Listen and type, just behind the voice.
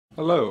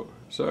Hello,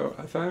 so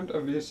I found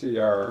a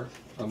VCR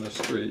on the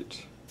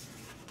street.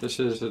 This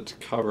is its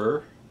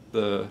cover,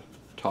 the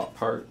top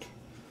part,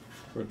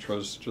 which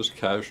was just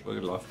casually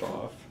left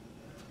off.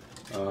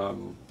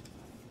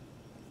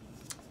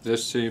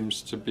 This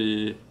seems to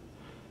be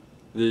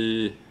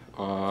the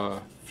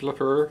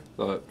flipper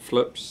that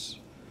flips.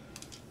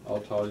 I'll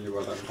tell you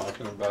what I'm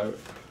talking about.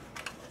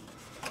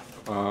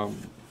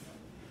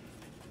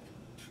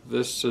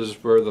 This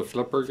is where the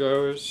flipper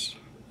goes.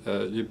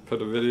 You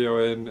put a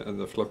video in and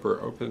the flipper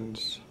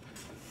opens,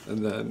 and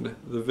then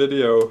the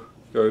video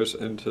goes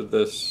into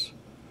this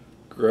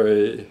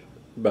gray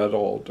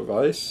metal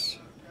device,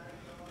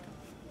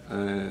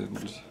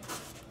 and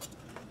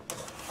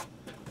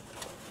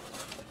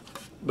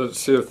let's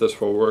see if this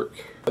will work.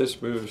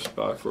 This moves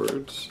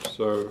backwards,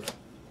 so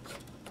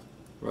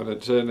when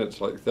it's in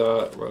it's like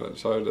that, when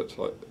it's out it's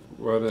like,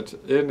 when it's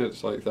in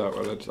it's like that,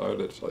 when it's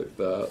out it's like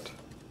that.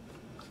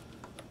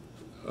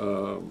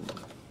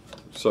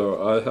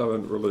 So I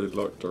haven't really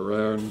looked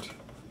around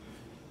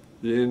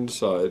the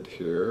inside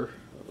here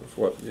of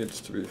what needs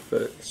to be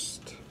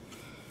fixed.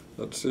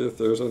 Let's see if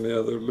there's any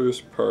other loose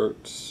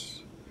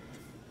parts.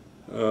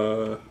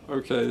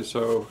 Okay,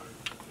 so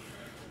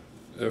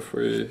if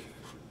we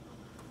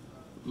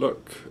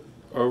look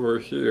over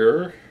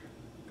here,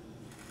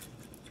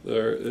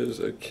 there is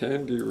a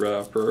candy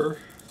wrapper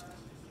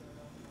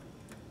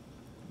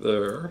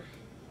there.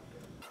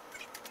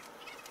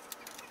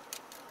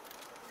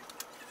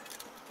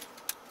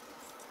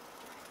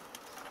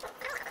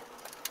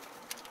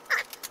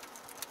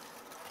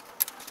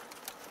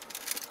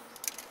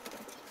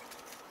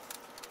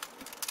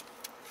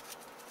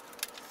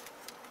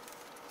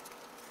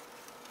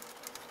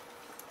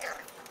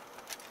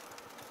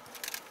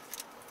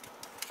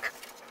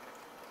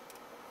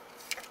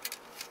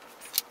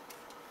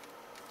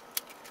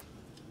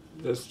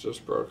 This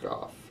just broke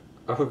off.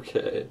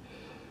 Okay.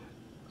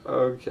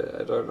 Okay,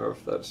 I don't know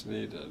if that's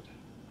needed.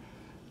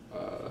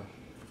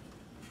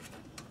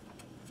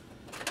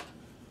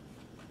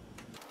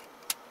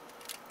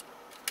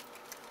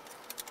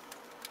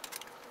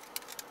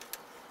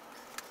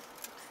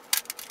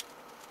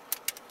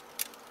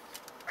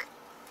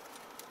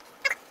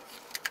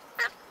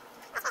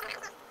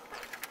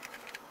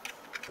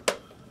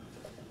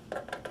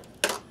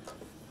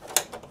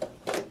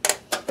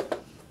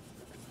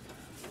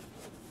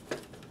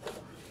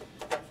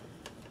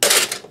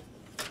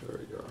 There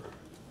we go.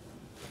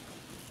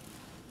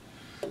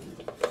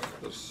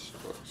 This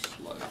looks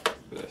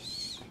like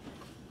this.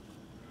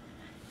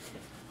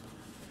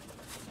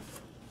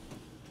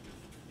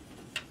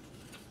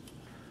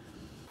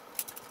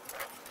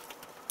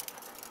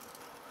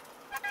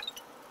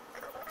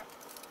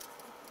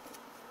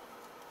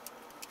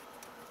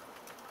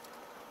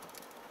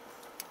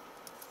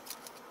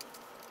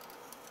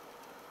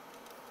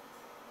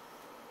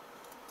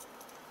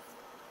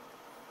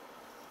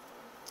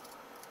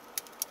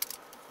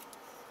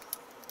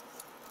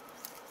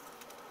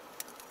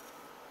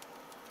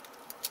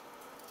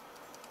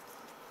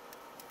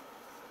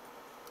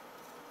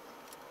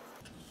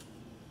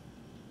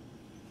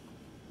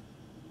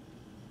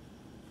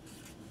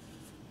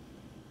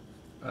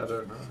 I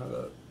don't know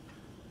how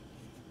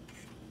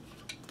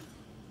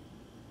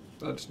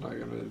that's not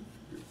gonna,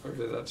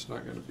 okay, that's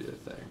not gonna be a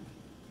thing.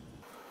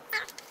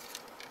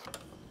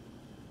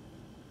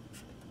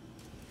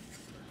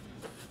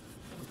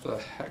 What the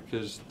heck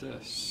is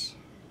this?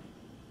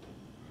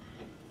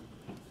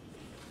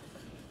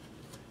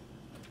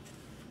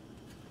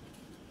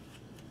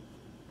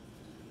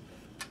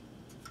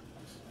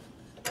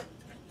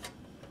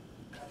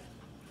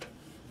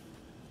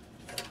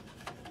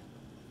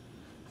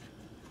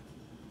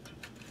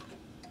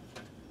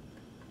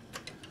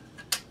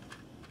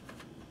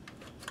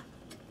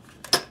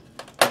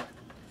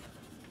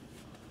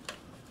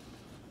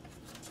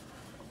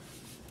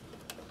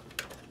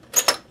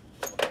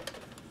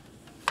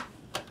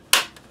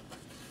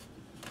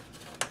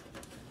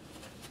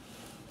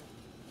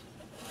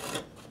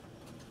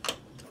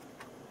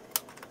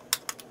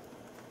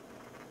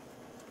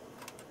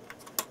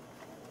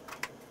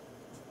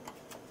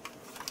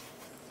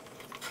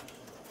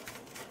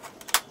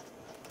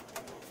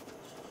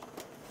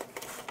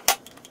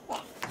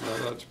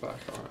 That's back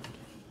on.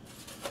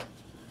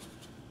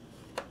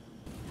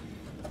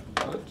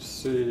 Let's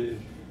see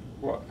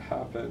what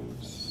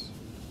happens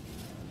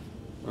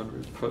when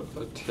we put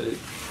the tape.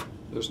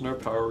 There's no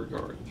power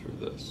going through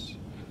this.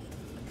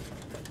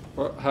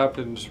 What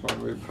happens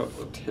when we put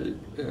the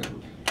tape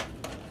in?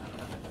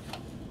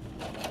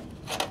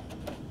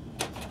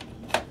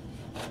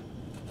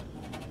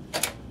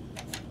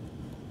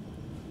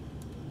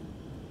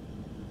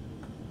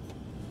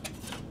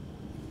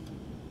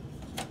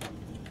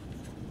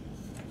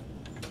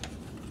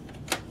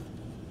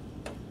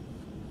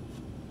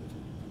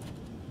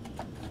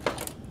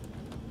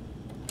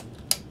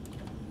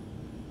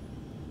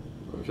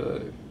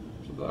 Okay,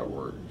 so that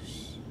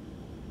works.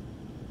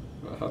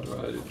 But how do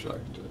I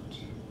eject it?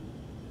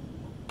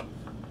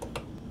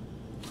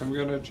 I'm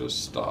gonna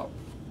just stop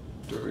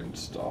doing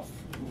stuff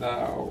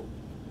now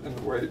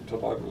and wait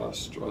till I'm less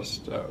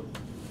stressed out.